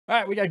All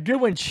right, we got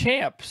Goodwin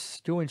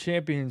Champs. Goodwin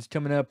Champions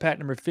coming up, pack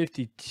number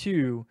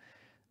 52.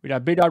 We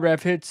got Big Dog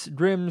Raf Hits,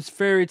 Grimm's,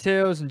 Fairy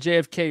Tales, and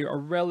JFK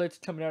Relics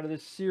coming out of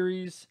this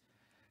series.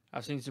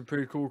 I've seen some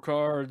pretty cool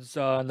cards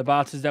in the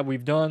boxes that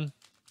we've done.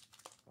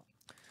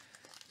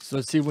 So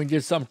let's see if we can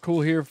get something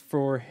cool here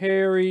for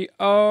Harry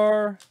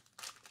R.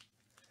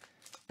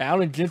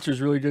 Alan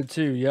Ginter's really good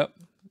too. Yep,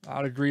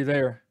 I'd agree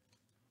there.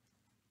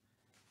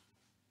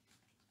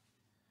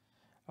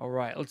 All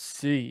right, let's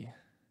see.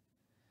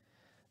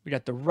 We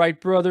got the Wright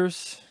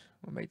brothers.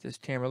 We'll make this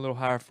camera a little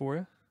higher for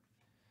you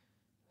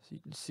so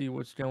you can see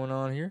what's going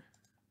on here.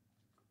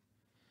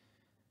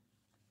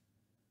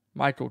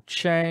 Michael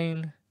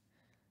Chang.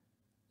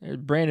 There's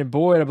Brandon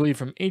Boyd, I believe,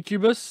 from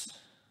Incubus.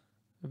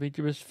 Of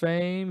Incubus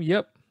fame.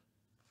 Yep.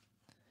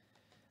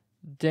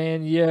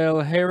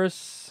 Danielle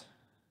Harris.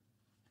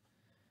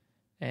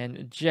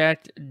 And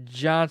Jack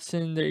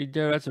Johnson. There you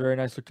go. That's a very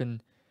nice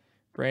looking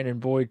Brandon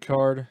Boyd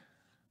card.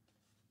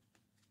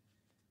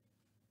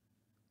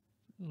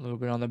 A little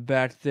bit on the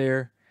back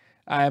there.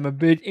 I am a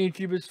big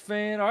Incubus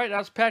fan. All right,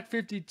 that's pack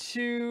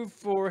 52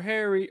 for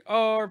Harry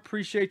R.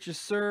 Appreciate you,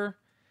 sir.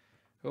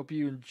 Hope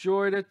you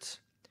enjoyed it.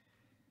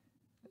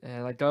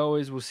 And like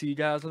always, we'll see you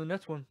guys on the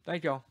next one.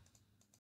 Thank y'all.